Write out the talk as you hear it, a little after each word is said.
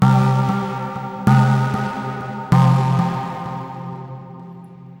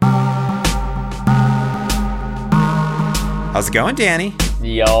How's it going, Danny?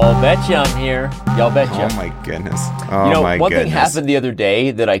 Y'all betcha I'm here. Y'all betcha. Oh my goodness. Oh my one goodness. thing happened the other day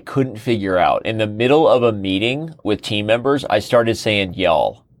that I couldn't figure out. In the middle of a meeting with team members, I started saying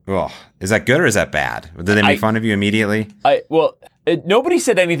y'all. Oh, is that good or is that bad? Did they make fun of you immediately? Nobody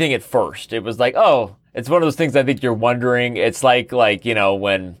said anything at first. It was like, oh, it's one of those things I think you're wondering. It's like,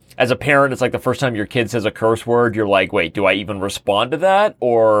 when as a parent, it's like the first time your kid says a curse word, you're like, wait, do I even respond to that?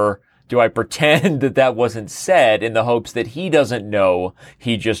 Or do I pretend that wasn't said in the hopes that he doesn't know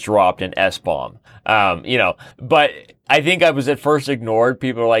he just dropped an S-bomb? But I think I was at first ignored.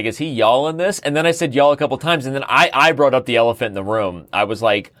 People were like, is he y'all in this? And then I said y'all a couple times. And then I brought up the elephant in the room. I was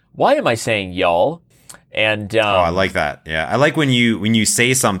like, why am I saying y'all? And I like that. Yeah, I like when you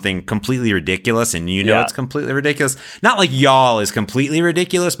say something completely ridiculous and it's completely ridiculous. Not like y'all is completely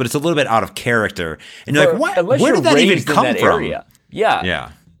ridiculous, but it's a little bit out of character. And you're like, what? Where did that even come from? Area.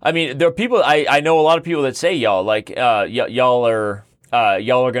 Yeah. I mean, there are people. I know a lot of people that say y'all, like y'all are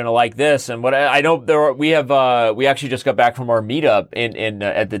gonna like this, and what I know we actually just got back from our meetup in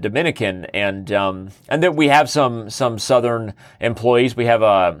at the Dominican, and then we have some Southern employees. We have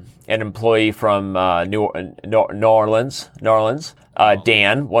an employee from New Orleans,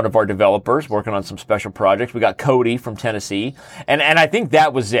 Dan, one of our developers, working on some special projects. We got Cody from Tennessee, and I think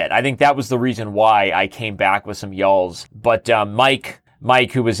that was it. I think that was the reason why I came back with some y'alls. But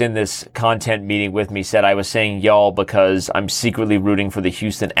Mike, who was in this content meeting with me, said I was saying y'all because I'm secretly rooting for the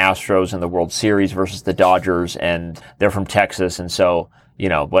Houston Astros in the World Series versus the Dodgers, and they're from Texas, and so,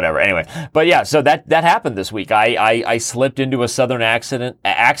 whatever. Anyway, but yeah, so that happened this week. I slipped into a Southern accident.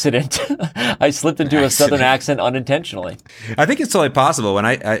 I slipped into a Southern accent unintentionally. I think it's totally possible when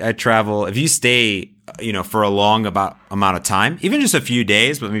I travel. If you stay, for a long amount of time, even just a few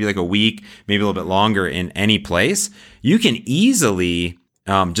days, but maybe like a week, maybe a little bit longer in any place, you can easily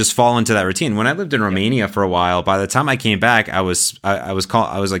just fall into that routine. When I lived in Romania for a while, by the time I came back, I was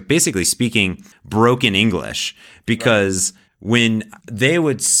like basically speaking broken English because when they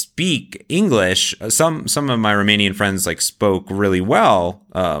would speak English, some of my Romanian friends like spoke really well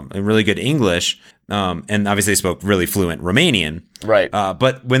and really good English. And obviously they spoke really fluent Romanian. Right.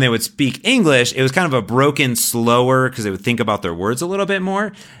 But when they would speak English, it was kind of a broken, slower, because they would think about their words a little bit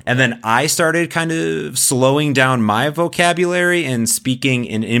more. And then I started kind of slowing down my vocabulary and speaking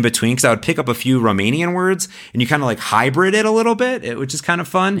in between, because I would pick up a few Romanian words and you kind of like hybrid it a little bit, which is kind of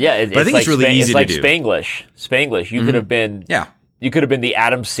fun. Yeah, but I think it's really easy to do. Spanglish. You could have been... Yeah. You could have been the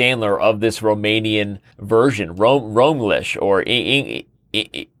Adam Sandler of this Romanian version, Romelish or English.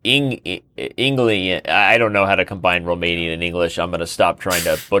 I don't know how to combine Romanian and English. I'm going to stop trying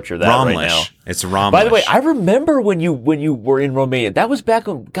to butcher that Romlish. Right now. It's Romlish. By the way, I remember when you were in Romania. That was back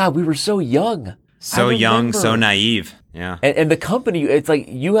when, God, we were so young. So young, so naive. Yeah. And the company, it's like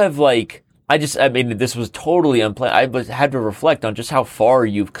you have like, this was totally unplanned. I had to reflect on just how far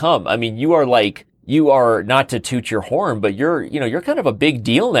you've come. I mean, you are not to toot your horn, but you're kind of a big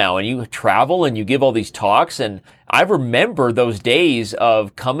deal now, and you travel and you give all these talks. And I remember those days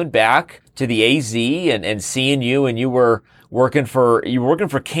of coming back to the AZ and seeing you, and you were working for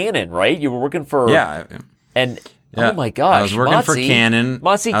Canon, right? You were working for oh my gosh, I was working for Canon.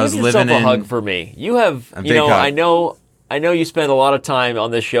 Motzi, give yourself a hug for me. You have, I know you spend a lot of time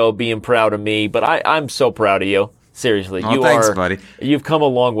on this show being proud of me, but I'm so proud of you. Seriously, thanks, buddy. You've come a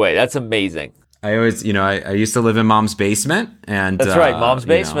long way. That's amazing. I always, I used to live in Mom's basement, and that's right, Mom's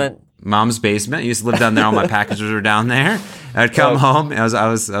basement. Mom's basement. I used to live down there. All my packages were down there. I'd come home. I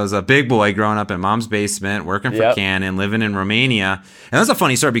was a big boy growing up in Mom's basement, working for Canon, living in Romania. And that's a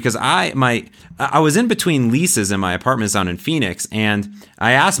funny story because I was in between leases in my apartments down in Phoenix, and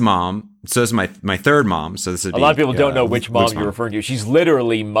I asked Mom. So this is my third mom. So this would a lot of people don't know which mom you're referring to. She's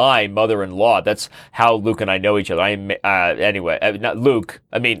literally my mother-in-law. That's how Luke and I know each other. Not Luke.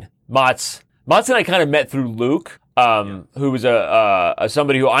 I mean Mats. Mats and I kind of met through Luke, who was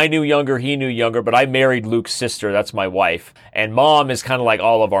somebody who I knew younger, he knew younger, but I married Luke's sister. That's my wife. And Mom is kind of like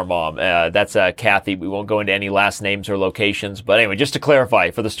all of our mom. That's Kathy. We won't go into any last names or locations. But anyway, just to clarify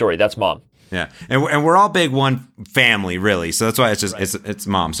for the story, that's Mom. Yeah, and we're all big one family, really. So that's why it's just it's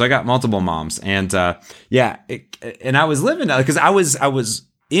Mom. So I got multiple moms, and and I was living because I was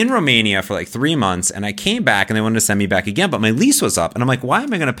in Romania for like 3 months, and I came back, and they wanted to send me back again, but my lease was up, and I'm like, why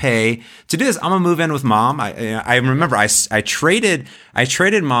am I going to pay to do this? I'm gonna move in with Mom. I remember I traded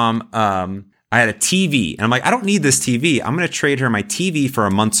Mom. I had a TV, and I'm like, I don't need this TV. I'm going to trade her my TV for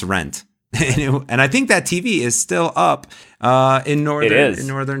a month's rent. And I think that TV is still up in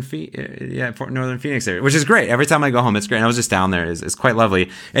northern Phoenix area, which is great. Every time I go home, it's great. And I was just down there. It's quite lovely.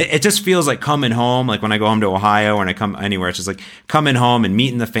 It just feels like coming home. Like when I go home to Ohio or when I come anywhere, it's just like coming home and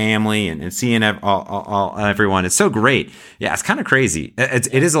meeting the family and seeing all everyone. It's so great. Yeah, it's kind of crazy.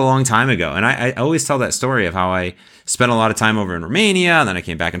 It is a long time ago. And I always tell that story of how I spent a lot of time over in Romania, and then I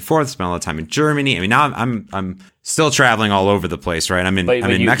came back and forth, spent a lot of time in Germany. I mean, now I'm still traveling all over the place, right? I'm in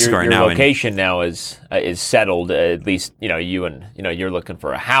Mexico right now. Your location now is settled. At least you're looking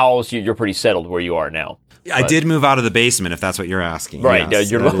for a house. You're pretty settled where you are now. I did move out of the basement, if that's what you're asking. Right.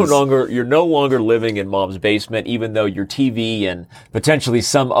 Yes, you're no longer living in mom's basement, even though your TV and potentially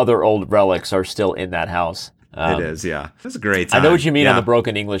some other old relics are still in that house. It is, yeah. It's a great time. I know what you mean on the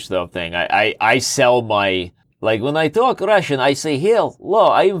broken English though thing. I sell my. Like when I talk Russian, I say, hello,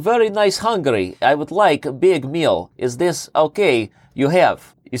 I am very nice hungry. I would like a big meal. Is this okay? You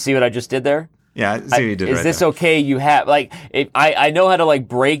have. You see what I just did there? Yeah, I see what you did. Is this okay? You have. Like, I know how to like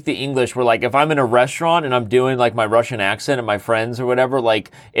break the English where like if I'm in a restaurant and I'm doing like my Russian accent and my friends or whatever, like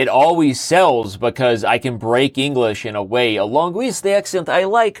it always sells because I can break English in a way along with the accent. I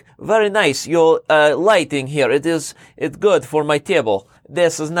like very nice. Your lighting here, it's good for my table.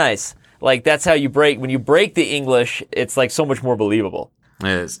 This is nice. Like, that's how you break. When you break the English, it's like so much more believable. It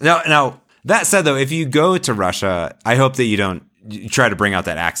is. Now, that said, though, if you go to Russia, I hope that you don't try to bring out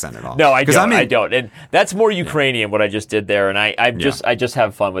that accent at all. No, I don't. I don't. And that's more Ukrainian, what I just did there. And I just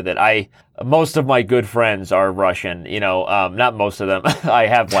have fun with it. Most of my good friends are Russian. Not most of them. I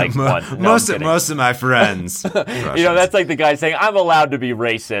have like one. No, most of my friends. That's like the guy saying, I'm allowed to be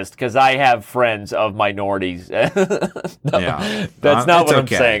racist because I have friends of minorities. That's not what I'm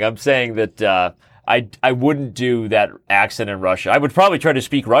saying. I'm saying that I wouldn't do that accent in Russian. I would probably try to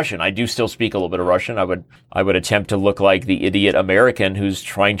speak Russian. I do still speak a little bit of Russian. I would attempt to look like the idiot American who's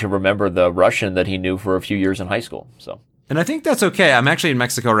trying to remember the Russian that he knew for a few years in high school. And I think that's okay. I'm actually in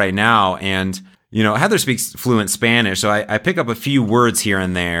Mexico right now, and Heather speaks fluent Spanish, so I pick up a few words here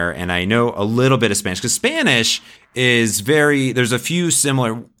and there, and I know a little bit of Spanish, because Spanish is there's a few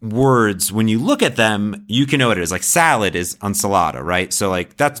similar words. When you look at them, you can know what it is. Like salad is ensalada, right? So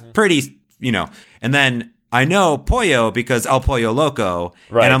like that's pretty, and then I know pollo because El Pollo Loco,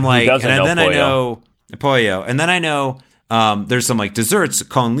 right. And I'm like, and then I know pollo, and then I know there's some like desserts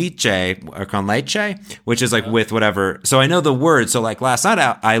con leche, which is like with whatever. So I know the word. So like last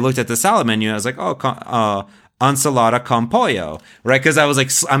night I looked at the salad menu and I was like, ensalada con pollo, right? Because I was like,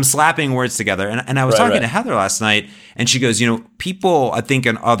 I'm slapping words together. And I was talking to Heather last night, and she goes, people, I think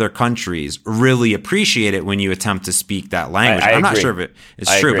in other countries really appreciate it when you attempt to speak that language. I'm not sure if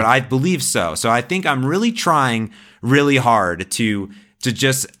it's true, but I believe so. So I think I'm really trying really hard to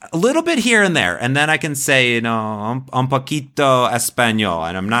just a little bit here and there. And then I can say, un poquito español.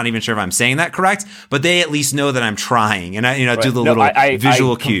 And I'm not even sure if I'm saying that correct, but they at least know that I'm trying. And I, do the little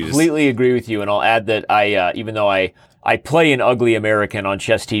visual cues. I completely agree with you. And I'll add that even though I play an ugly American on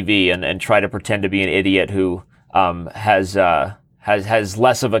Chess TV and try to pretend to be an idiot who has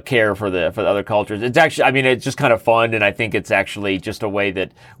less of a care for the other cultures. It's actually, it's just kind of fun, and I think it's actually just a way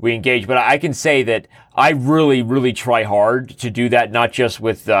that we engage. But I can say that I really, really try hard to do that, not just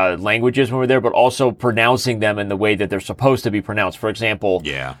with languages when we're there, but also pronouncing them in the way that they're supposed to be pronounced. For example,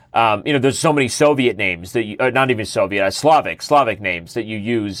 there's so many Soviet names that not even Soviet, Slavic names that you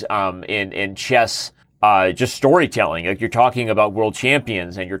use in chess. Just storytelling. Like you're talking about world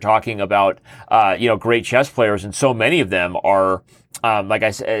champions and you're talking about, great chess players. And so many of them are, like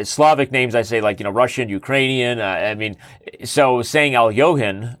I said, Slavic names. I say like, Russian, Ukrainian. So saying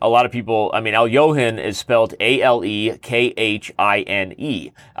Alyoshin, a lot of people, Alyoshin is spelled Alekhin.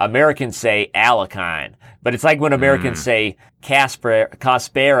 Americans say Alekhine. But it's like when Americans say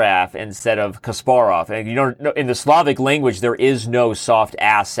Kasparov instead of Kasparov. And in the Slavic language, there is no soft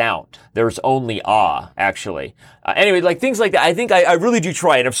ah sound. There's only ah, actually. Anyway, like things like that. I think I really do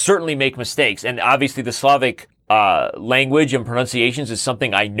try, and I've certainly make mistakes. And obviously the Slavic language and pronunciations is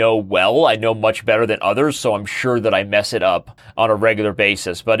something I know well. I know much better than others, so I'm sure that I mess it up on a regular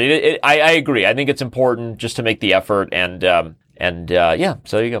basis. But I agree. I think it's important just to make the effort and so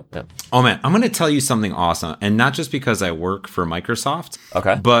there you go. Yeah. Oh man, I'm going to tell you something awesome, and not just because I work for Microsoft.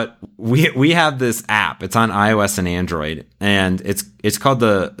 Okay. But we have this app. It's on iOS and Android, and it's called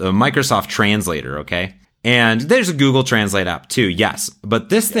the Microsoft Translator. Okay, and there's a Google Translate app too. Yes, but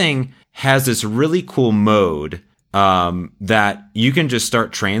this thing has this really cool mode that you can just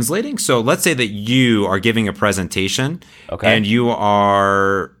start translating. So let's say that you are giving a presentation, and you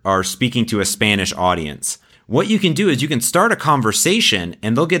are speaking to a Spanish audience. What you can do is you can start a conversation,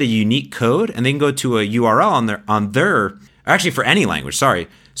 and they'll get a unique code, and they can go to a URL on their actually for any language. Sorry.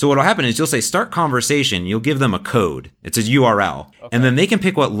 So what'll happen is you'll say start conversation, you'll give them a code. It's a URL. And then they can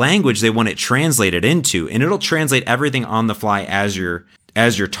pick what language they want it translated into, and it'll translate everything on the fly as you're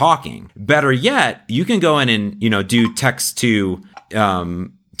talking. Better yet, you can go in and, do voice to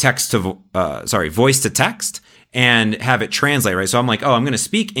text and have it translate, right? So I'm like, I'm going to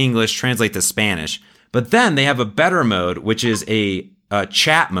speak English, translate to Spanish. But then they have a better mode, which is a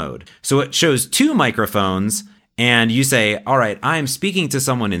chat mode. So it shows 2 microphones, and you say, all right, I am speaking to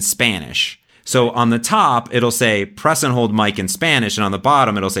someone in Spanish. So on the top, it'll say press and hold mic in Spanish, and on the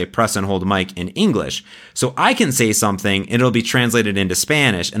bottom, it'll say press and hold mic in English. So I can say something, and it'll be translated into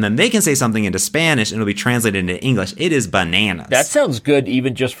Spanish, and then they can say something into Spanish, and it'll be translated into English. It is bananas. That sounds good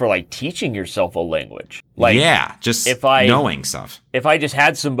even just for like teaching yourself a language. Just knowing stuff. If I just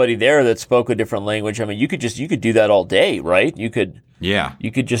had somebody there that spoke a different language, I mean, you could do that all day, right? You could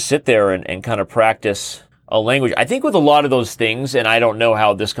just sit there and kind of practice a language. I think with a lot of those things, and I don't know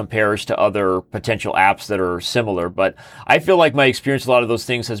how this compares to other potential apps that are similar, but I feel like my experience with a lot of those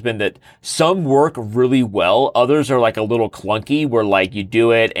things has been that some work really well. Others are like a little clunky where like you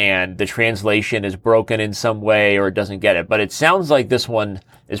do it and the translation is broken in some way or it doesn't get it. But it sounds like this one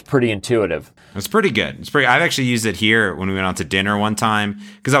is pretty intuitive. It's pretty good. I've actually used it here when we went out to dinner one time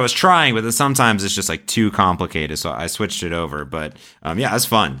because I was trying, but sometimes it's just like too complicated, so I switched it over. But it's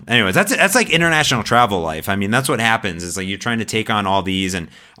fun. Anyways, that's like international travel life. I mean, that's what happens. It's like you're trying to take on all these, and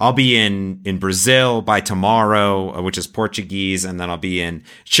I'll be in Brazil by tomorrow, which is Portuguese, and then I'll be in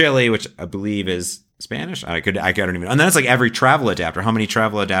Chile, which I believe is Spanish. I don't even know. And then it's like every travel adapter. How many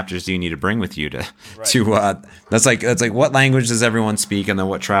travel adapters do you need to bring with you that's like what language does everyone speak, and then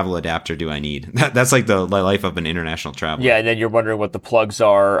what travel adapter do I need? That's like the life of an international traveler. Yeah, and then you're wondering what the plugs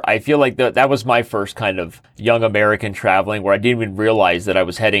are. I feel like that was my first kind of young American traveling where I didn't even realize that I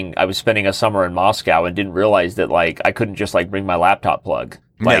was spending a summer in Moscow and didn't realize that like I couldn't just like bring my laptop plug.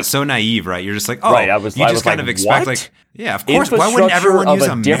 Like, so naive, right? You're just like, right, you just kind of expect what? Like, yeah, of course. Why wouldn't everyone use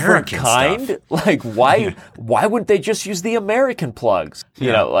American kind? stuff? Like, why wouldn't they just use the American plugs?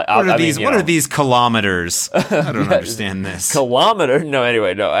 Yeah. What are these kilometers? I don't understand this. Kilometer? No,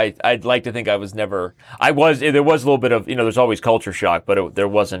 anyway, no. I'd like to think there was a little bit of, there's always culture shock, but there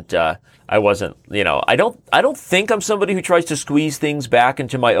wasn't. I wasn't. I don't think I'm somebody who tries to squeeze things back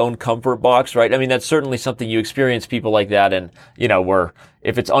into my own comfort box, right? I mean, that's certainly something you experience people like that, and where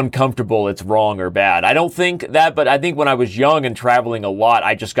if it's uncomfortable, it's wrong or bad. I don't think that, but I think when I was young and traveling a lot,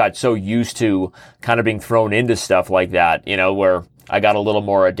 I just got so used to kind of being thrown into stuff like that, where I got a little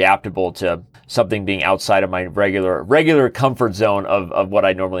more adaptable to something being outside of my regular comfort zone of what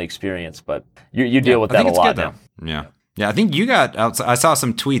I normally experience. But you deal with that a lot now. Yeah. Yeah, I think you got outside. I saw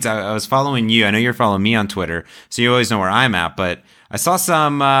some tweets. I was following you. I know you're following me on Twitter, so you always know where I'm at. But I saw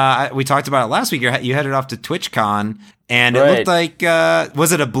some. We talked about it last week. You headed off to TwitchCon, and it looked like.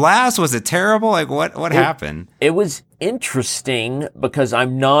 Was it a blast? Was it terrible? Like what happened? It was interesting because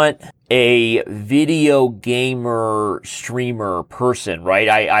I'm not a video gamer streamer person, right?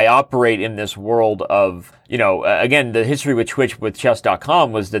 I operate in this world of, again, the history with Twitch with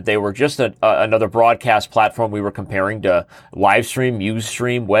chess.com was that they were just another broadcast platform we were comparing to Livestream,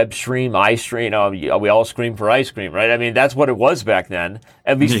 Ustream, Webstream, iStream. We all scream for ice cream, right? I mean, that's what it was back then,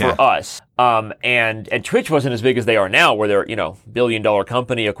 at least for us. And Twitch wasn't as big as they are now, where they're, $1 billion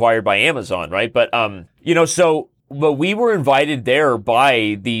company acquired by Amazon, right? But, but we were invited there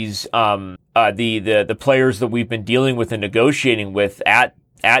by these the players that we've been dealing with and negotiating with at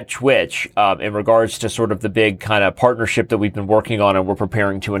Twitch in regards to sort of the big kind of partnership that we've been working on and we're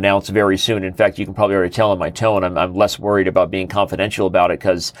preparing to announce very soon. In fact, you can probably already tell in my tone, I'm less worried about being confidential about it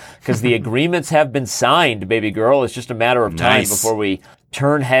because the agreements have been signed, baby girl. It's just a matter of time before we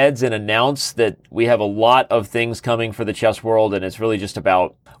turn heads and announce that we have a lot of things coming for the chess world, and it's really just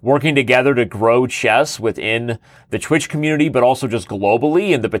about working together to grow chess within the Twitch community, but also just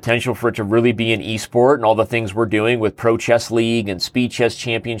globally, and the potential for it to really be an esport and all the things we're doing with Pro Chess League and Speed Chess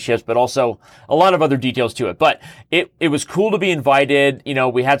Championships, but also a lot of other details to it. But it was cool to be invited.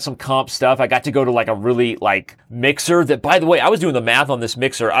 We had some comp stuff. I got to go to like a really like mixer that, by the way, I was doing the math on this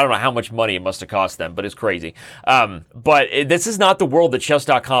mixer. I don't know how much money it must have cost them, but it's crazy. This is not the world that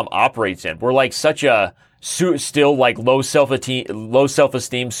chess.com operates in. We're like such a still like low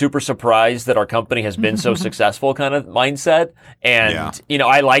self-esteem, super surprised that our company has been so successful kind of mindset. And,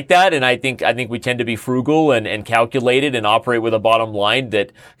 I like that. And I think we tend to be frugal and calculated and operate with a bottom line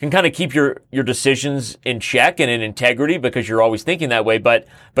that can kind of keep your decisions in check and in integrity because you're always thinking that way. But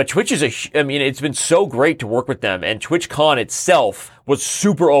Twitch it's been so great to work with them, and TwitchCon itself was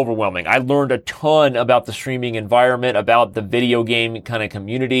super overwhelming. I learned a ton about the streaming environment, about the video game kind of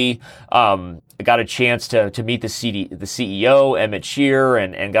community. I got a chance to meet the CEO, Emmett Shear,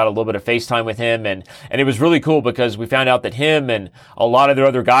 and got a little bit of FaceTime with him. And it was really cool because we found out that him and a lot of the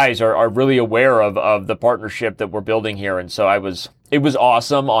other guys are really aware of the partnership that we're building here. And so it was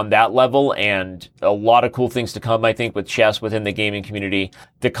awesome on that level, and a lot of cool things to come, I think, with chess within the gaming community.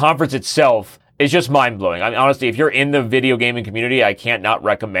 The conference itself is just mind-blowing. I mean, honestly, if you're in the video gaming community, I can't not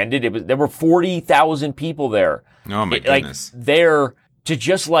recommend it. There were 40,000 people there. Oh my goodness. Like, there to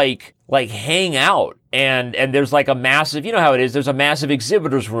just like hang out. And there's like a massive, you know how it is, there's a massive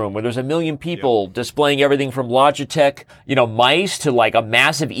exhibitors room where there's a million people displaying everything from Logitech, mice to like a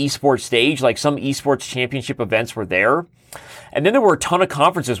massive esports stage. Like some esports championship events were there. And then there were a ton of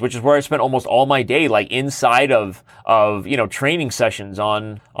conferences, which is where I spent almost all my day, like inside of training sessions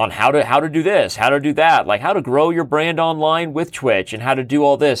on how to do this, how to do that, like how to grow your brand online with Twitch and how to do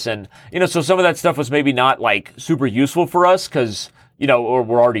all this. And, so some of that stuff was maybe not like super useful for us because, or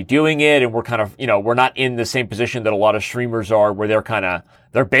we're already doing it and we're kind of, we're not in the same position that a lot of streamers are where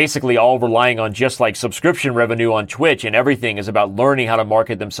they're basically all relying on just like subscription revenue on Twitch, and everything is about learning how to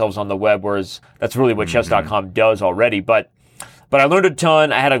market themselves on the web, whereas that's really what chess.com does already. But I learned a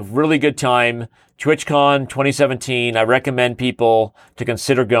ton. I had a really good time. TwitchCon 2017. I recommend people to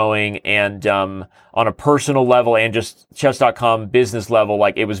consider going, and on a personal level and just chess.com business level,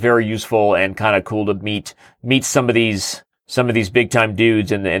 like it was very useful and kind of cool to meet some of these big time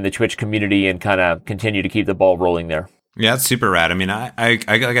dudes in the Twitch community and kind of continue to keep the ball rolling there. Yeah, it's super rad. I mean, I like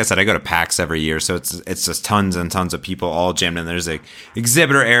I said, I go to PAX every year, so it's just tons and tons of people all jammed in. There's like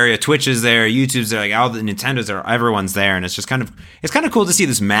exhibitor area, Twitch is there, YouTube's there, like all the Nintendo's there, everyone's there, and it's kind of cool to see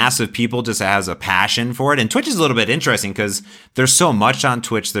this mass of people just has a passion for it. And Twitch is a little bit interesting because there's so much on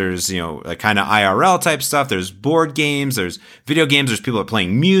Twitch. There's like kind of IRL type stuff. There's board games. There's video games. There's people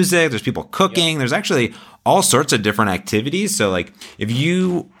playing music. There's people cooking. Yep. There's actually all sorts of different activities. So like if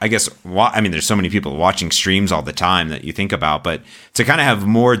you, I guess, there's so many people watching streams all the time that you think about, but to kind of have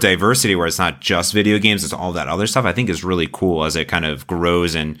more diversity where it's not just video games, it's all that other stuff, I think is really cool as it kind of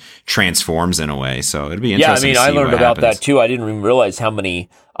grows and transforms in a way. So it'd be interesting. Yeah, I learned about that too. I didn't even realize how many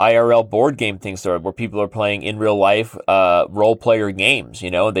IRL board game things there are where people are playing in real life role player games.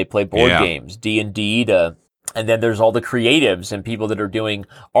 They play board games, D&D and then there's all the creatives and people that are doing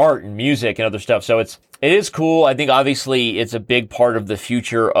art and music and other stuff. So it is cool. I think obviously it's a big part of the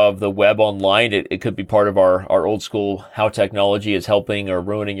future of the web online. It could be part of our old school, how technology is helping or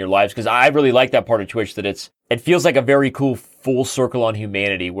ruining your lives. Cause I really like that part of Twitch that it feels like a very cool full circle on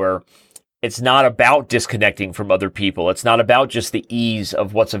humanity where it's not about disconnecting from other people. It's not about just the ease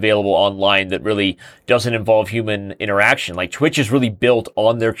of what's available online that really doesn't involve human interaction. Like Twitch is really built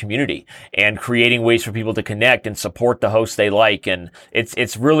on their community and creating ways for people to connect and support the hosts they like. And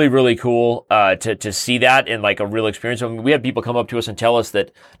it's really, really cool to see that in like a real experience. I mean, we had people come up to us and tell us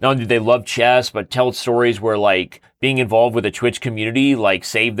that not only do they love chess, but tell stories where like being involved with a Twitch community like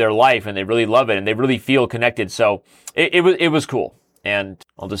saved their life and they really love it and they really feel connected. So it was cool. And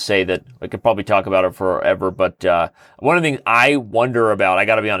I'll just say that I could probably talk about it forever, but one of the things I wonder about, I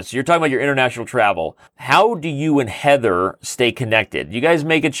got to be honest, you're talking about your international travel. How do you and Heather stay connected? You guys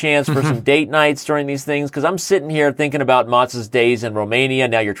make a chance for some date nights during these things? Because I'm sitting here thinking about Matz's days in Romania.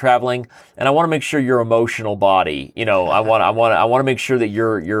 Now you're traveling, and I want to make sure your emotional body, I want to make sure that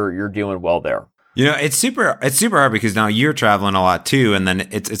you're doing well there. It's super hard because now you're traveling a lot too. And then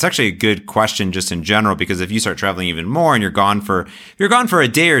it's actually a good question just in general, because if you start traveling even more and you're gone for a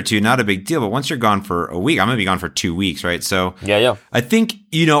day or two, not a big deal. But once you're gone for a week, I'm going to be gone for 2 weeks. Right. So yeah. I think,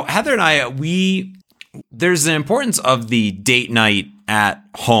 Heather and I, there's the importance of the date night at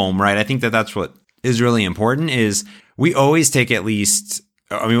home, right? I think that's what is really important is we always take at least,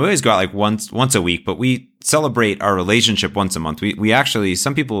 we always go out like once a week, but we celebrate our relationship once a month. We actually,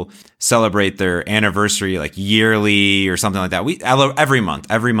 some people celebrate their anniversary like yearly or something like that. Every month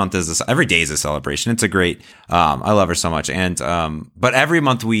every day is a celebration. It's a great, I love her so much. And, but every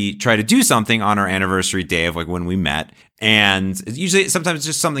month we try to do something on our anniversary day of like when we met. And usually sometimes it's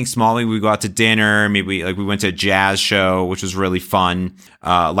just something small. Maybe we go out to dinner. Maybe we went to a jazz show, which was really fun,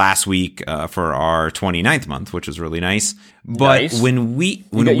 last week, for our 29th month, which was really nice. But nice. when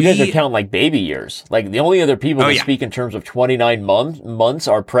you guys are counting like baby years. Like the only other people that speak in terms of 29 months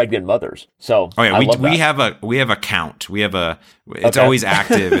are pregnant mothers. So we have a count. It's always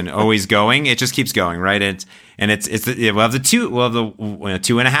active and always going. It just keeps going, right? We'll have the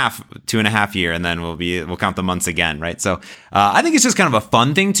 2.5 year, and then we'll count the months again, right? So I think it's just kind of a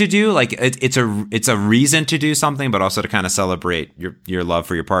fun thing to do. Like it's a reason to do something, but also to kind of celebrate your love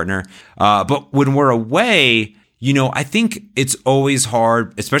for your partner. But when we're away, I think it's always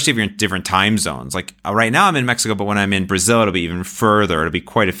hard, especially if you're in different time zones. Like right now I'm in Mexico, but when I'm in Brazil, it'll be even further. It'll be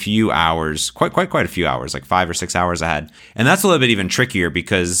quite a few hours, quite a few hours, like 5 or 6 hours ahead. And that's a little bit even trickier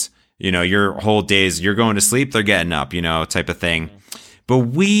because, your whole days, you're going to sleep, they're getting up, type of thing. But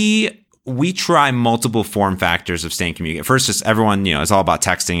we try multiple form factors of staying communicated. First, just everyone, it's all about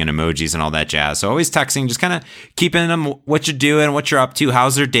texting and emojis and all that jazz. So always texting, just kind of keeping them what you're doing, what you're up to,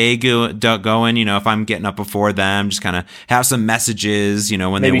 how's their day going. If I'm getting up before them, just kind of have some messages,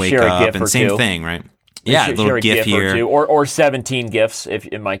 when Maybe they wake up. And same two. thing, right? Yeah, a little GIF here. Or 17 GIFs, if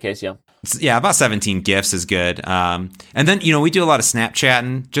in my case, yeah. Yeah, about 17 GIFs is good. And then, we do a lot of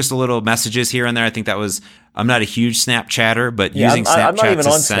Snapchatting, just a little messages here and there. I think I'm not a huge Snapchatter, but using Snapchat I'm not even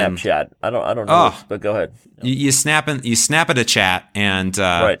on send, Snapchat. I don't know, but go ahead. You snap at a chat and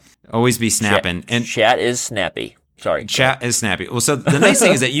right. Always be snapping. And chat is snappy. Sorry. Chat is snappy. Well, so the nice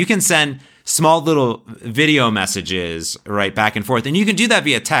thing is that you can send small little video messages right back and forth, and you can do that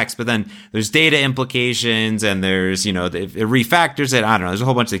via text, but then there's data implications and there's it refactors it. I don't know, there's a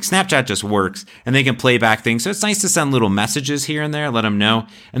whole bunch of things. Snapchat just works and they can play back things, so it's nice to send little messages here and there, let them know.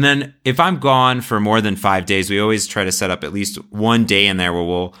 And then if I'm gone for more than 5 days, we always try to set up at least one day in there where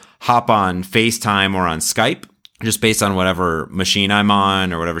we'll hop on FaceTime or on Skype, just based on whatever machine I'm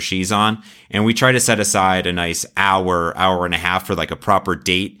on or whatever she's on. And we try to set aside a nice hour and a half for like a proper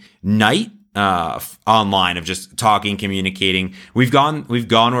date night online of just talking, communicating. We've gone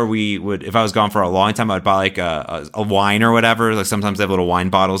where we would, if I was gone for a long time, I'd buy like a wine or whatever. Like sometimes they have little wine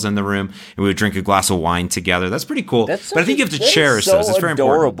bottles in the room and we would drink a glass of wine together. That's pretty cool. But I think you have to cherish those. It's very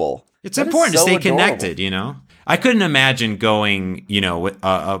important. It's important to stay connected, I couldn't imagine going,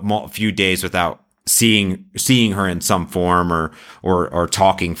 a few days without seeing her in some form or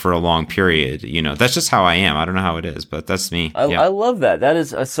talking for a long period. That's just how I am. I don't know how it is, but that's me. I love that. That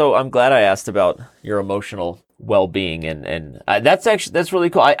is so. I'm glad I asked about your emotional well-being and that's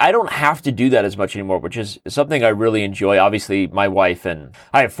really cool. I don't have to do that as much anymore, which is something I really enjoy. Obviously, my wife and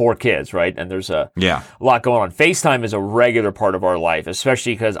I have 4 kids, right? And there's a lot going on. FaceTime is a regular part of our life,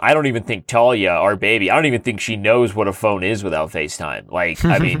 especially because I don't even think Talia, our baby, I don't even think she knows what a phone is without FaceTime. Like,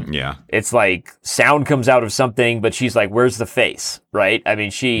 I mean, it's like sound comes out of something, but she's like, "Where's the face?" Right? I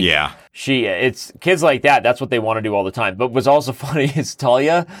mean, it's kids like that. That's what they want to do all the time. But what's also funny is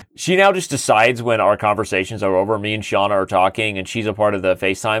Talia, she now just decides when our conversations are over, me and Shauna are talking and she's a part of the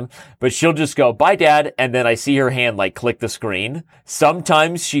FaceTime, but she'll just go, "Bye, Dad." And then I see her hand like click the screen.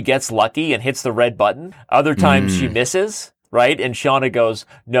 Sometimes she gets lucky and hits the red button. Other times she misses. Right? And Shauna goes,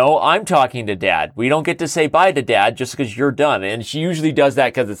 "No, I'm talking to Dad. We don't get to say bye to Dad just because you're done." And she usually does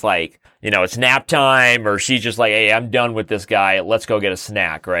that because it's like, it's nap time, or she's just like, "Hey, I'm done with this guy. Let's go get a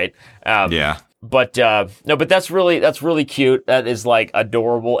snack." Right? But no, but that's really cute. That is like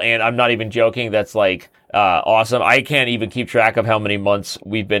adorable. And I'm not even joking. That's like, awesome. I can't even keep track of how many months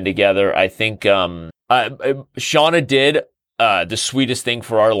we've been together. I think, Shauna did the sweetest thing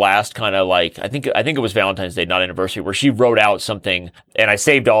for our last kind of like, I think it was Valentine's Day, not anniversary, where she wrote out something and I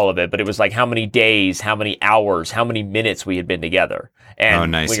saved all of it, but it was like how many days, how many hours, how many minutes we had been together.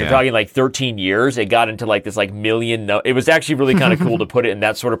 And when you're talking like 13 years, it got into like this like million. It was actually really kind of cool to put it in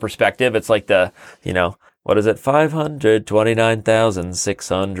that sort of perspective. It's like the, what is it?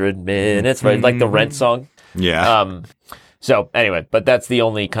 529,600 minutes, right? Like the Rent song. Yeah. So anyway, but that's the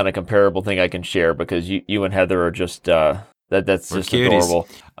only kind of comparable thing I can share because you and Heather are just, that's just cuties. Adorable.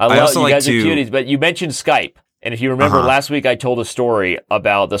 I love also you guys are cuties, but you mentioned Skype. And if you remember last week, I told a story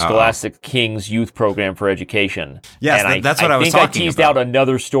about the Scholastic Kings Youth Program for Education. Yes, and that's what I was talking about. I think I teased out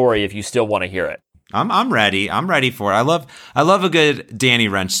another story if you still want to hear it. I'm ready. I'm ready for it. I love a good Danny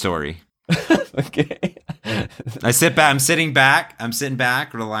Wrench story. Okay. I'm sitting back,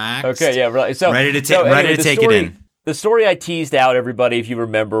 relaxed. Okay, yeah, right. So ready to take it in. The story I teased out, everybody, if you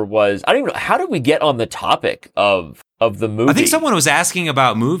remember, was I don't even know, how did we get on the topic of the movie? I think someone was asking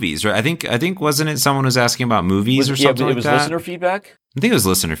about movies, right? I think wasn't it someone was asking about movies or something like that? It was listener feedback? I think it was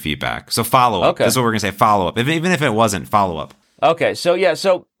listener feedback. So follow up. Okay. That's what we're going to say, follow up. Even if it wasn't, follow up. Okay.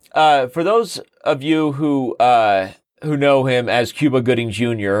 So for those of you who know him as Cuba Gooding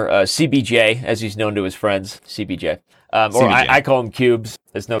Jr., CBJ, as he's known to his friends, CBJ. Or I call him Cubes.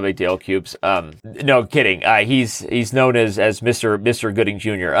 It's no big deal, Cubes. No kidding. He's known as Mr. Gooding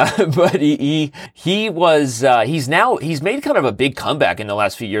Jr. But he's made kind of a big comeback in the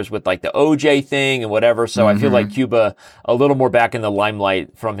last few years with like the OJ thing and whatever. So I feel like Cuba a little more back in the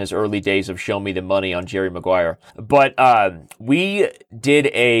limelight from his early days of Show Me the Money on Jerry Maguire. But we did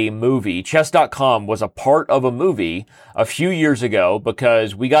a movie. Chess.com was a part of a movie a few years ago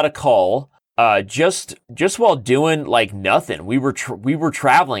because we got a call. Just while doing like nothing, we were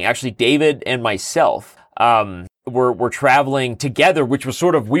traveling. Actually, David and myself. were traveling together, which was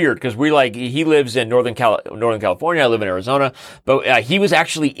sort of weird because he lives in Northern California. I live in Arizona, but he was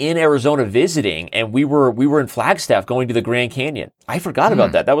actually in Arizona visiting, and we were in Flagstaff going to the Grand Canyon. I forgot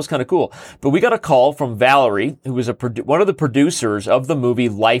about that. That was kind of cool. But we got a call from Valerie, who was one of the producers of the movie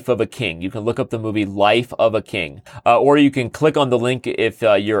Life of a King. You can look up the movie Life of a King, or you can click on the link if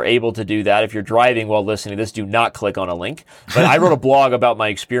you're able to do that. If you're driving while listening to this, do not click on a link. But I wrote a blog about my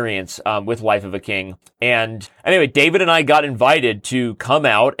experience with Life of a King. And anyway, David and I got invited to come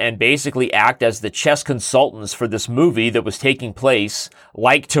out and basically act as the chess consultants for this movie that was taking place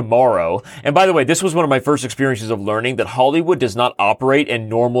like tomorrow. And by the way, this was one of my first experiences of learning that Hollywood does not operate in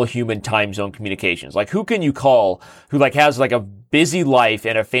normal human time zone communications. Like, who can you call who has a busy life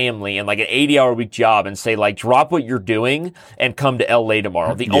and a family and an 80-hour week job and say drop what you're doing and come to LA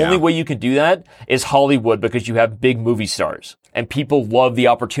tomorrow? The only way you can do that is Hollywood, because you have big movie stars and people love the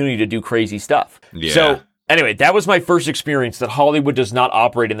opportunity to do crazy stuff. Yeah. So anyway, that was my first experience that Hollywood does not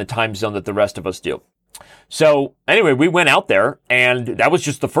operate in the time zone that the rest of us do. So anyway, we went out there, and that was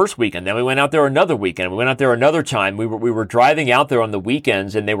just the first weekend. Then we went out there another weekend. We went out there another time. We were driving out there on the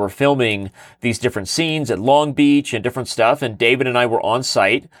weekends, and they were filming these different scenes at Long Beach and different stuff. And David and I were on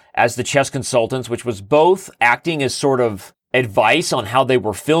site as the chess consultants, which was both acting as sort of advice on how they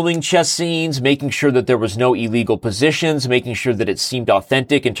were filming chess scenes, making sure that there was no illegal positions, making sure that it seemed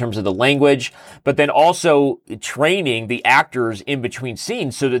authentic in terms of the language, but then also training the actors in between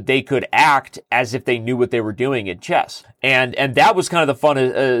scenes so that they could act as if they knew what they were doing in chess. And that was kind of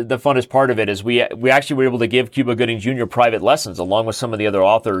the funnest part of it, is we actually were able to give Cuba Gooding Jr. private lessons along with some of the other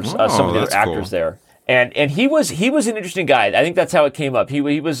authors, some of the other actors there. And he was an interesting guy. I think that's how it came up.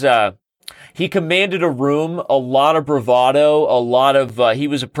 He commanded a room, a lot of bravado, he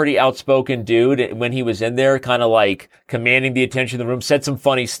was a pretty outspoken dude when he was in there, kind of commanding the attention of the room, said some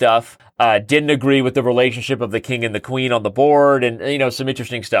funny stuff, didn't agree with the relationship of the king and the queen on the board, and, some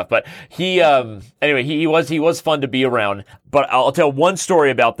interesting stuff. But he was fun to be around. But I'll tell one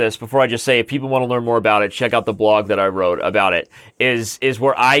story about this before I just say, if people want to learn more about it, check out the blog that I wrote about it, is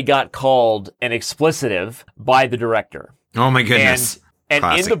where I got called an explicitive by the director. Oh my goodness. And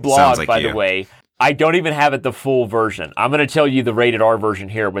Classic. in the blog, Like the way, I don't even have it the full version. I'm going to tell you the rated R version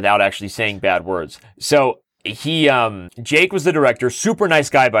here without actually saying bad words. So Jake was the director, super nice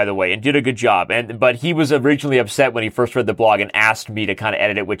guy, by the way, and did a good job. But he was originally upset when he first read the blog and asked me to kind of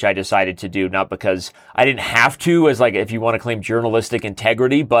edit it, which I decided to do, not because I didn't have to, as if you want to claim journalistic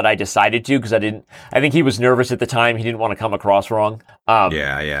integrity, but I decided to because I think he was nervous at the time. He didn't want to come across wrong.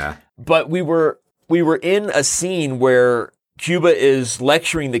 Yeah. But we were in a scene where Cuba is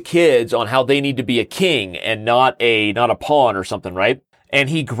lecturing the kids on how they need to be a king and not a pawn or something, right? And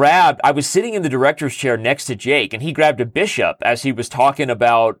I was sitting in the director's chair next to Jake, and he grabbed a bishop as he was talking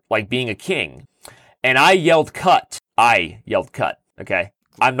about being a king. And I yelled cut. Okay.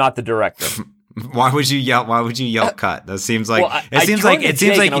 I'm not the director. Why would you yell cut? That seems like, seems like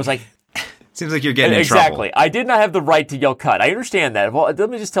you're getting in trouble. Exactly. I did not have the right to yell cut. I understand that. Well, let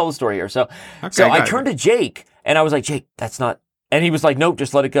me just tell the story here. So I turned to Jake, and I was like, Jake, that's not... And he was like, nope,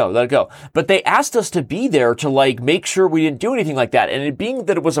 just let it go. But they asked us to be there to make sure we didn't do anything like that. And it being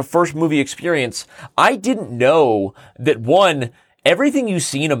that it was a first movie experience, I didn't know that everything you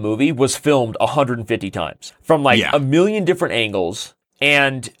see in a movie was filmed 150 times from a million different angles.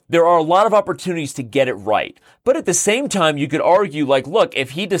 And there are a lot of opportunities to get it right. But at the same time, you could argue, look,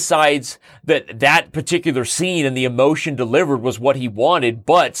 if he decides that particular scene and the emotion delivered was what he wanted,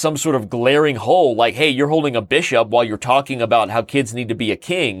 but some sort of glaring hole, hey, you're holding a bishop while you're talking about how kids need to be a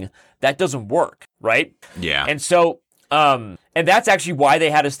king, that doesn't work, right? Yeah. And so, and that's actually why they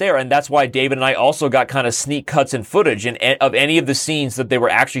had us there. And that's why David and I also got kind of sneak cuts and footage of any of the scenes that they were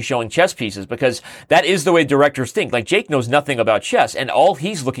actually showing chess pieces, because that is the way directors think. Jake knows nothing about chess, and all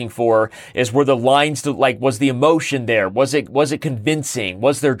he's looking for is were the lines to, was the emotion there? Was it convincing?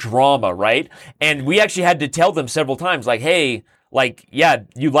 Was there drama, right? And we actually had to tell them several times, hey, yeah,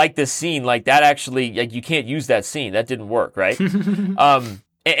 you like this scene, that actually, you can't use that scene. That didn't work, right?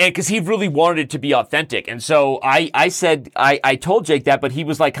 And because he really wanted it to be authentic. And so I said, I told Jake that, but he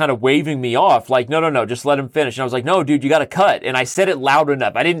was kind of waving me off, no, just let him finish. And I was like, no, dude, you got to cut. And I said it loud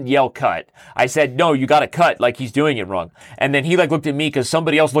enough. I didn't yell cut. I said, no, you got to cut. He's doing it wrong. And then he looked at me because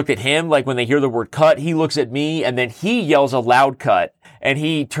somebody else looked at him. When they hear the word cut, he looks at me and then he yells a loud cut. And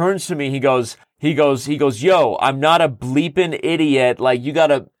he turns to me. He goes, yo, I'm not a bleeping idiot. You got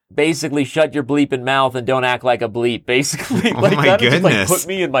to basically shut your bleeping mouth and don't act like a bleep, basically. Oh my goodness. Just put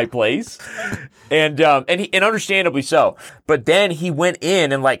me in my place. And understandably so. But then he went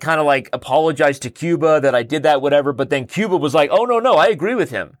in and kind of apologized to Cuba that I did that, whatever. But then Cuba was like, oh, no, I agree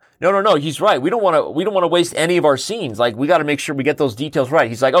with him. No, he's right. We don't want to waste any of our scenes. We got to make sure we get those details right.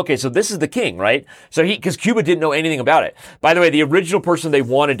 He's like, okay, so this is the king, right? So because Cuba didn't know anything about it. By the way, the original person they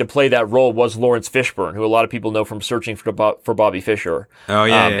wanted to play that role was Lawrence Fishburne, who a lot of people know from Searching for Bobby Fischer. Oh,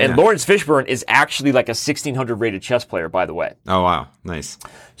 yeah. And Lawrence Fishburne is actually a 1600 rated chess player, by the way. Oh, wow. Nice.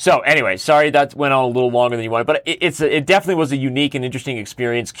 So anyway, sorry that went on a little longer than you wanted, but it definitely was a unique and interesting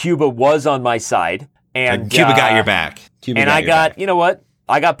experience. Cuba was on my side. And Cuba got your back. You know what?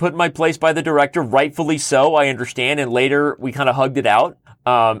 I got put in my place by the director, rightfully so, I understand, and later we kind of hugged it out.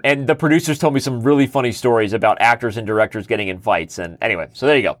 And the producers told me some really funny stories about actors and directors getting in fights. And anyway, so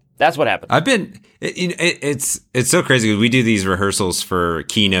there you go. That's what happened. It's so crazy. We do these rehearsals for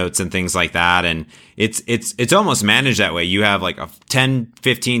keynotes and things like that. And it's almost managed that way. You have 10,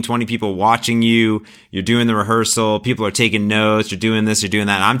 15, 20 people watching you. You're doing the rehearsal. People are taking notes. You're doing this, you're doing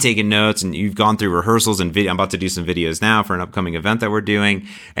that. I'm taking notes, and you've gone through rehearsals and video. I'm about to do some videos now for an upcoming event that we're doing.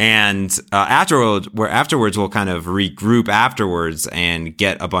 And afterwards, we'll kind of regroup afterwards and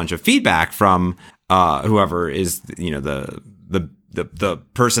get a bunch of feedback from whoever is, the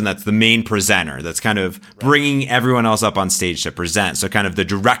person that's the main presenter, that's kind of bringing everyone else up on stage to present. So kind of the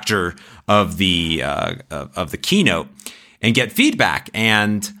director of the keynote, and get feedback.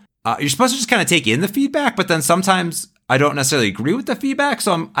 And you're supposed to just kind of take in the feedback, but then sometimes I don't necessarily agree with the feedback.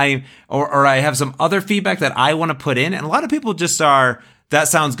 So I have some other feedback that I want to put in. And a lot of people just are, that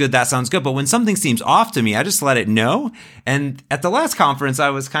sounds good. But when something seems off to me, I just let it know. And at the last conference, I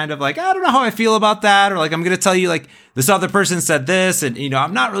was kind of I don't know how I feel about that. Or I'm going to tell you this other person said this, and,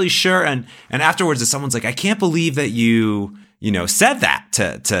 I'm not really sure. And afterwards, someone's like, I can't believe that you said that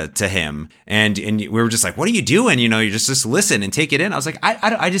to him. And we were just like, what are you doing? You just listen and take it in. I was like,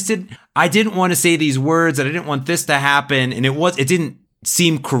 I didn't want to say these words, and I didn't want this to happen. And it didn't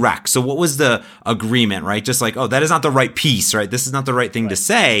seem correct. So what was the agreement, right? Just oh, that is not the right piece, right? This is not the right thing to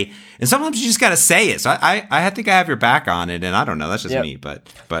say. And sometimes you just got to say it. So I think I have your back on it, and I don't know. That's just me,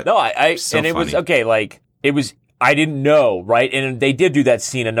 but no, it was okay. It was, I didn't know, right? And they did do that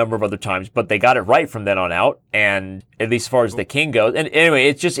scene a number of other times, but they got it right from then on out. And at least as far as the king goes. And anyway,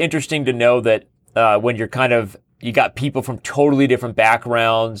 it's just interesting to know that when you're you got people from totally different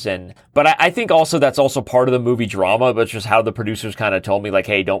backgrounds, but I think also that's also part of the movie drama, but just how the producers kind of told me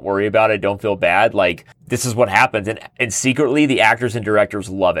hey, don't worry about it, don't feel bad, this is what happens, and secretly the actors and directors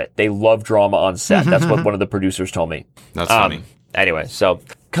love it. They love drama on set. That's what one of the producers told me. That's funny. Anyway, so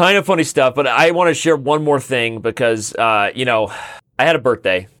kind of funny stuff, but I want to share one more thing because I had a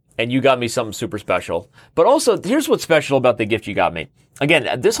birthday. And you got me something super special. But also, here's what's special about the gift you got me.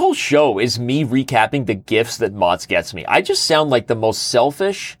 Again, this whole show is me recapping the gifts that Mott's gets me. I just sound like the most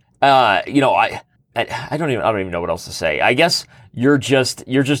selfish. I don't even know what else to say. I guess you're just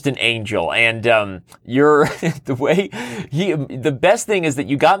an angel, and you're the best thing is that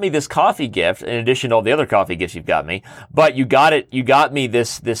you got me this coffee gift in addition to all the other coffee gifts you've got me. But you got me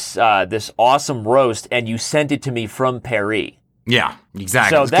this awesome roast, and you sent it to me from Paris. Yeah,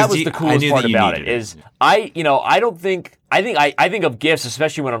 exactly. So that was the coolest part about it. Is I think of gifts,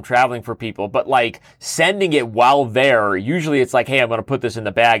 especially when I'm traveling for people, but sending it while there, usually it's hey, I'm going to put this in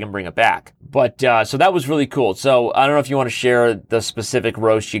the bag and bring it back. But, so that was really cool. So I don't know if you want to share the specific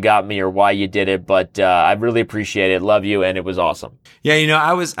roast you got me or why you did it, but, I really appreciate it. Love you. And it was awesome. Yeah.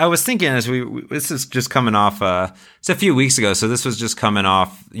 I was thinking as this is just coming off, it's a few weeks ago. So this was just coming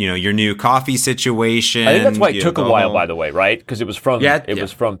off, your new coffee situation. I think that's why it took a while, by the way, right? Because it was from,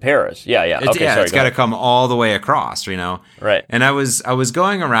 was from Paris. Yeah. It's got to come all the way across, Right. And I was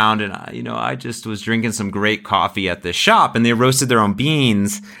going around, and I just was drinking some great coffee at this shop, and they roasted their own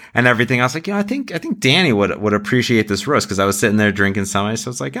beans and everything. I was like, I think Danny would appreciate this roast, because I was sitting there drinking some.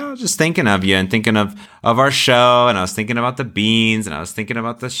 So it's I was just thinking of you and thinking of our show, and I was thinking about the beans, and I was thinking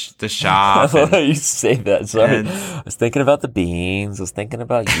about the shop. You say that, sorry. I was thinking about the beans. I was thinking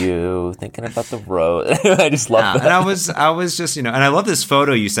about you. Thinking about the roast. I just love that. And I was just and I love this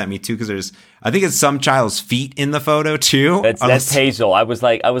photo you sent me too, because I think it's some child's feet in the photo too. That's Hazel. I was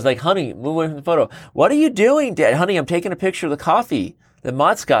like, honey, move away from the photo. What are you doing, Dad? Honey, I'm taking a picture of the coffee that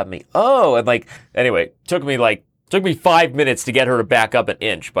Mott's got me. Oh, and anyway, took me 5 minutes to get her to back up an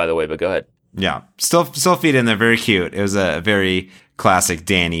inch, by the way, but go ahead. Yeah. Still feet in there. Very cute. It was a very classic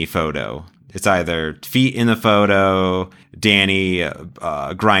Danny photo. It's either feet in the photo, Danny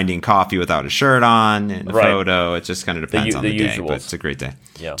grinding coffee without a shirt on in the photo. It just kind of depends on the day, but it's a great day.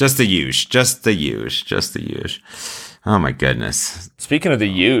 Yeah. Just the huge. Oh my goodness. Speaking of the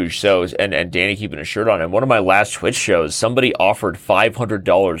huge, so and Danny keeping a shirt on, and one of my last Twitch shows, somebody offered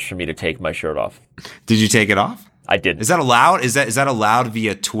 $500 for me to take my shirt off. Did you take it off? I didn't. Is that allowed? Is that allowed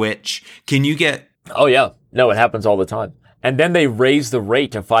via Twitch? Can you get? Oh yeah, no, it happens all the time. And then they raised the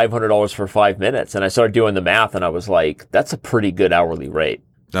rate to $500 for 5 minutes, and I started doing the math, and I was like, that's a pretty good hourly rate.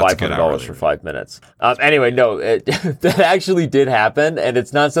 That's $500 for 5 minutes. Anyway, no, that actually did happen, and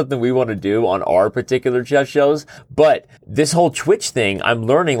it's not something we want to do on our particular chess shows. But this whole Twitch thing, I'm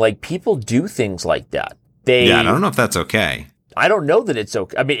learning, like, people do things like that. Yeah, I don't know if that's okay. I don't know that it's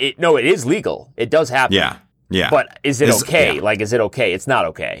okay. I mean, it is legal. It does happen. Yeah. But is it okay? Yeah. Like, is it okay? It's not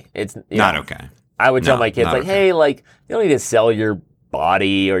okay. It's not okay. I would tell my kids, like, hey, like, you don't need to sell your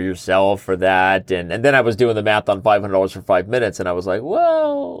body or yourself for that. And then I was doing the math on $500 for 5 minutes, and I was like,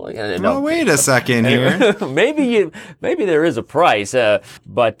 well, no. Wait a second here. maybe there is a price,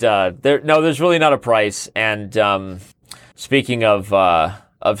 but there's really not a price. And speaking of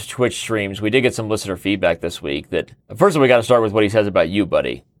Twitch streams, we did get some listener feedback this week. That first of all, we got to start with what he says about you,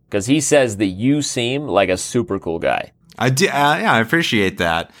 buddy, because he says that you seem like a super cool guy. I do. I appreciate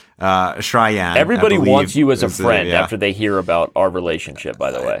that. Shrayan. Everybody wants you as a friend after they hear about our relationship, by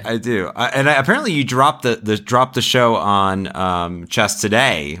the way. I do. Apparently you dropped the show on Chess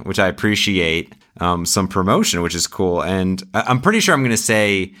Today, which I appreciate. Some promotion, which is cool. And I'm pretty sure I'm going to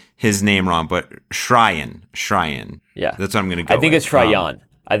say his name wrong, but Shrayan. Yeah. That's what I'm going to go with. I think it's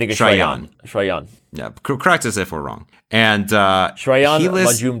Shrayan. Shrayan. Yeah. Correct us if we're wrong. And Shrayan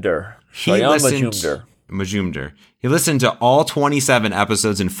Majumdar. Majumdar. He listened to all 27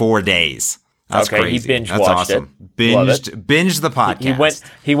 episodes in 4 days. That's crazy. He binge That's watched awesome. it. Binged the podcast.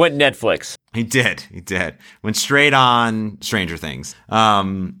 He went Netflix. He did. Went straight on Stranger Things.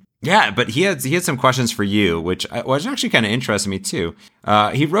 Yeah, but he had some questions for you, which actually kind of interested me too.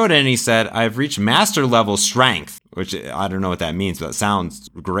 He wrote in and he said, "I've reached master level strength," which I don't know what that means, but it sounds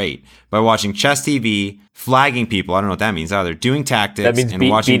great. By watching Chess TV, flagging people. I don't know what that means either. Doing tactics. That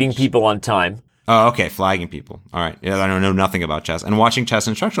means beating people on time. Oh, okay. Flagging people. All right. Yeah, I don't know nothing about chess. And watching chess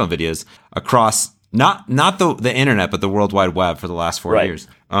instructional videos across not the internet, but the World Wide Web for the last 4 years.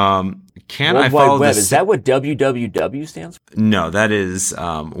 Can I follow this? Is that what WWW stands for? No, that is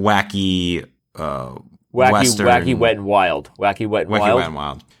wacky. Western, wacky, wet and wild. Wacky, wet, and wild. Wet and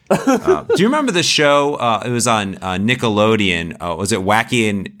wild. Do you remember the show? It was on Nickelodeon. Was it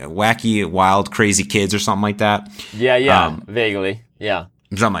Wacky, Wild, Crazy Kids or something like that? Yeah, vaguely. Yeah.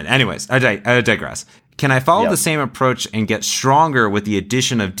 Something. Anyways, I digress. Can I follow the same approach and get stronger with the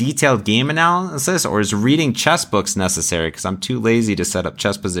addition of detailed game analysis, or is reading chess books necessary? Because I'm too lazy to set up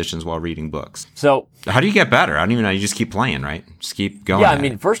chess positions while reading books. So how do you get better? I don't even know. You just keep playing, right? Just keep going. Yeah, I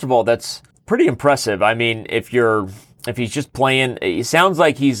mean, first of all, that's pretty impressive. I mean, if he's just playing, it sounds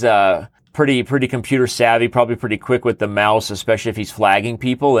like he's pretty computer savvy, probably pretty quick with the mouse, especially if he's flagging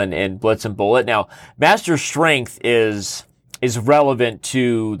people and blitz and bullet. Now, master strength is relevant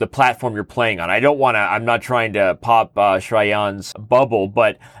to the platform you're playing on. I'm not trying to pop Shrayan's bubble,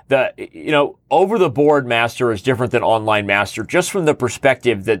 but over the board master is different than online master, just from the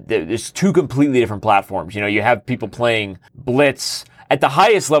perspective that there's two completely different platforms. You have people playing blitz. At the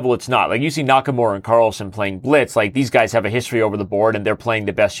highest level, it's not. Like, you see Nakamura and Carlsen playing blitz. Like, these guys have a history over the board, and they're playing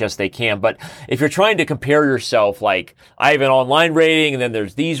the best chess they can. But if you're trying to compare yourself, like, I have an online rating, and then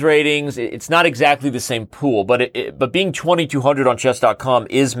there's these ratings, it's not exactly the same pool. But being 2,200 on chess.com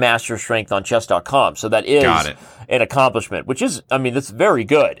is master strength on chess.com. So that is an accomplishment, which is, I mean, that's very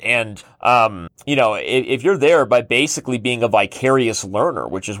good. And, if you're there by basically being a vicarious learner,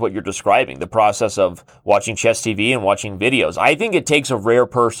 which is what you're describing, the process of watching chess TV and watching videos, I think it takes a rare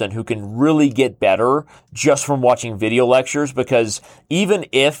person who can really get better just from watching video lectures, because even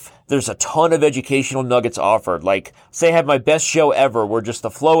if there's a ton of educational nuggets offered, like, say I have my best show ever where just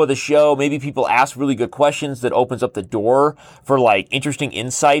the flow of the show, maybe people ask really good questions that opens up the door for, like, interesting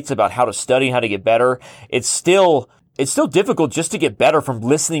insights about how to study, how to get better. It's still difficult just to get better from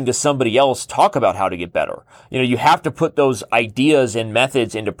listening to somebody else talk about how to get better. You have to put those ideas and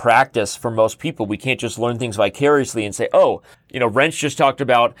methods into practice for most people. We can't just learn things vicariously and say, oh, Wrench just talked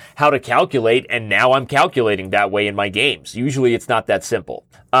about how to calculate, and now I'm calculating that way in my games. Usually it's not that simple.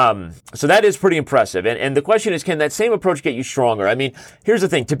 So that is pretty impressive. And the question is, can that same approach get you stronger? I mean, here's the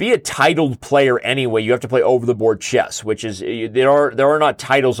thing. To be a titled player anyway, you have to play over-the-board chess, which is, there are not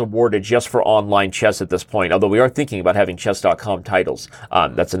titles awarded just for online chess at this point, although we are thinking about having chess.com titles.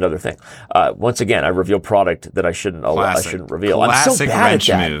 That's another thing. Once again, I reveal product that I shouldn't reveal. Classic I'm so bad Wrench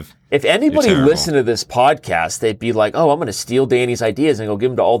at that. move. If anybody listened to this podcast, they'd be like, oh, I'm going to steal Danny's ideas and go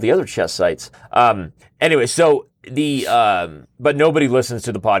give them to all the other chess sites. Anyway, so but nobody listens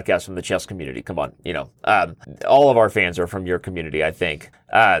to the podcast from the chess community. Come on, all of our fans are from your community, I think.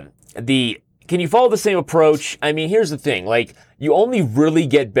 Can you follow the same approach? I mean, here's the thing, like, you only really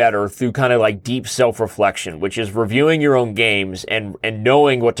get better through kind of like deep self-reflection, which is reviewing your own games and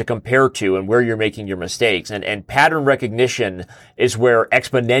knowing what to compare to and where you're making your mistakes. And pattern recognition is where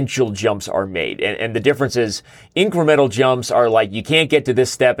exponential jumps are made. And the difference is incremental jumps are like, you can't get to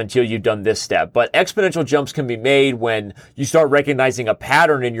this step until you've done this step. But exponential jumps can be made when you start recognizing a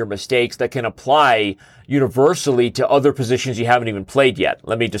pattern in your mistakes that can apply universally to other positions you haven't even played yet.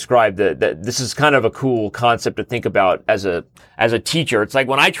 Let me describe this is kind of a cool concept to think about as a teacher. It's like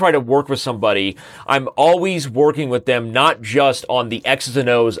when I try to work with somebody, I'm always working with them not just on the X's and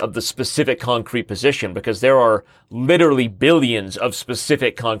O's of the specific concrete position, because there are literally billions of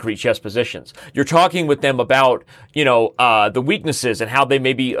specific concrete chess positions. You're talking with them about, the weaknesses and how they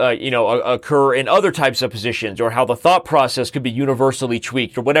maybe, occur in other types of positions, or how the thought process could be universally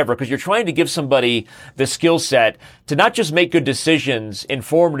tweaked or whatever, because you're trying to give somebody the skill set to not just make good decisions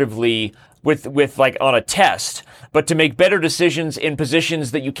informatively with like on a test, but to make better decisions in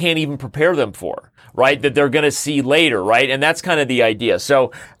positions that you can't even prepare them for, right? That they're going to see later, right? And that's kind of the idea.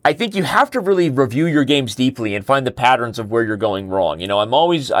 So I think you have to really review your games deeply and find the patterns of where you're going wrong. I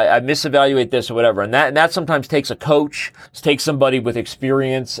misevaluate this or whatever. And that sometimes takes a coach, takes somebody with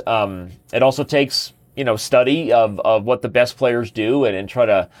experience. It also takes, study of what the best players do and try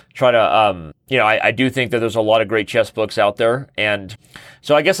to, I do think that there's a lot of great chess books out there. And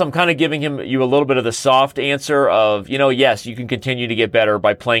so I guess I'm kind of giving you a little bit of the soft answer of, yes, you can continue to get better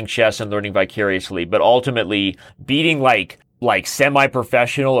by playing chess and learning vicariously, but ultimately beating like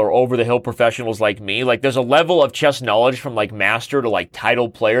semi-professional or over-the-hill professionals like me, like there's a level of chess knowledge from like master to like title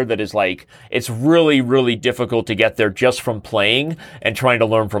player that is like, it's really, really difficult to get there just from playing and trying to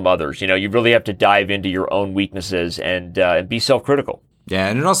learn from others. You really have to dive into your own weaknesses and be self-critical. Yeah,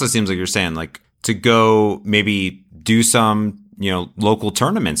 and it also seems like you're saying like to go maybe do some local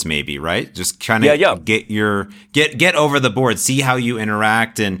tournaments, maybe, right? Just kind of get over the board, see how you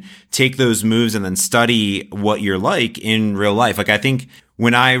interact and take those moves and then study what you're like in real life. Like I think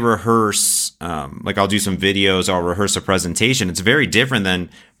when I rehearse, I'll do some videos, I'll rehearse a presentation. It's very different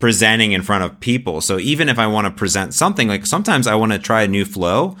than presenting in front of people. So even if I want to present something, like sometimes I want to try a new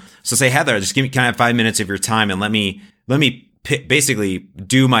flow. So say, Heather, just can I have 5 minutes of your time and let me basically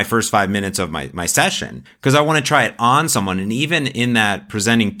do my first 5 minutes of my session, because I want to try it on someone. And even in that,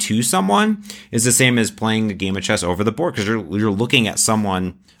 presenting to someone is the same as playing a game of chess over the board, because you're looking at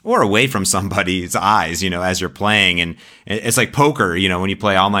someone or away from somebody's eyes, as you're playing. And it's like poker, when you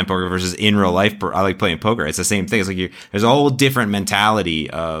play online poker versus in real life. I like playing poker. It's the same thing. It's like there's a whole different mentality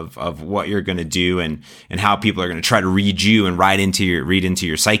of what you're going to do and how people are going to try to read you and read into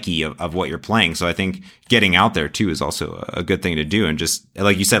your psyche of what you're playing. So I think getting out there too is also a good thing to do. And just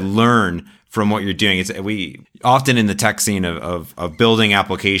like you said, learn from what you're doing. We often in the tech scene of building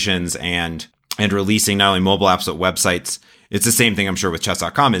applications and releasing not only mobile apps, but websites. It's the same thing, I'm sure, with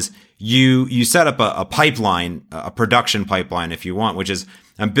chess.com is you set up a pipeline, a production pipeline, if you want, which is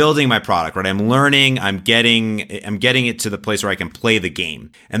I'm building my product, right? I'm learning, I'm getting it to the place where I can play the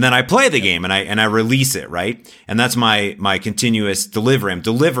game. And then I play the game and I release it, right? And that's my continuous delivery. I'm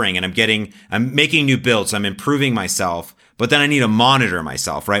delivering and I'm making new builds. I'm improving myself. But then I need to monitor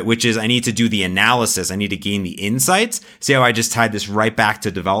myself, right? Which is I need to do the analysis. I need to gain the insights. See how I just tied this right back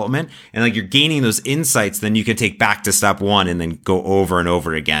to development? And like you're gaining those insights, then you can take back to step one and then go over and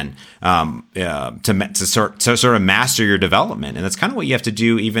over again to sort of master your development. And that's kind of what you have to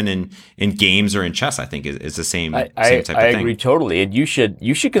do even in games or in chess, I think is the same type of thing. I agree totally. And you should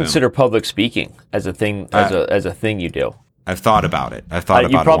consider public speaking as a thing as a thing you do. I've thought about it. I've thought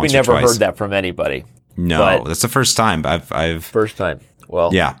about it. You probably once never or twice. heard that from anybody. No, that's the first time I've first time.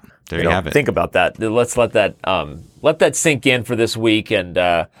 Well, yeah, there you have it. Think about that. Let's let that sink in for this week and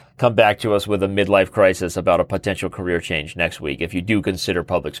come back to us with a midlife crisis about a potential career change next week if you do consider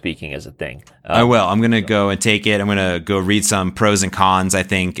public speaking as a thing. I will. I'm going to go and take it. I'm going to go read some pros and cons, I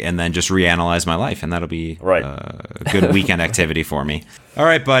think, and then just reanalyze my life, and that'll be a good weekend activity for me. All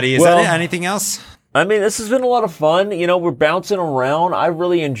right, buddy. Is that it? Anything else? I mean, this has been a lot of fun. We're bouncing around. I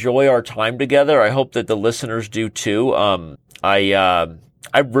really enjoy our time together. I hope that the listeners do too. I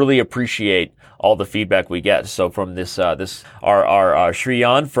really appreciate all the feedback we get. So from our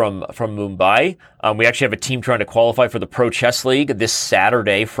Shriyan from Mumbai, we actually have a team trying to qualify for the Pro Chess League this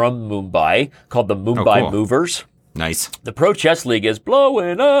Saturday from Mumbai called the Mumbai Movers. Nice. The Pro Chess League is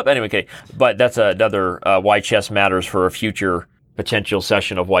blowing up. Anyway, okay, but that's another Why Chess Matters for a future potential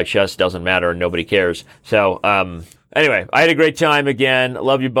session of Why Chess Doesn't Matter and Nobody Cares. So Anyway, I had a great time again.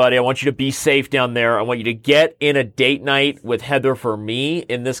 Love you, buddy. I want you to be safe down there. I want you to get in a date night with Heather for me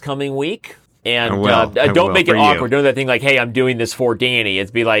in this coming week. And don't make it awkward. Don't do that thing like, hey, I'm doing this for Danny.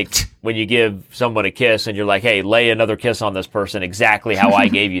 It'd be like when you give someone a kiss and you're like, hey, lay another kiss on this person exactly how I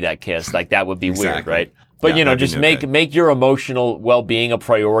gave you that kiss. Like, that would be weird, right? But, just make your emotional well-being a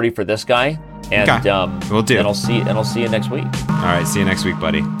priority for this guy. And we'll do. And I'll see you next week. All right, see you next week,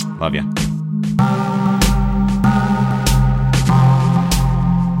 buddy. Love you.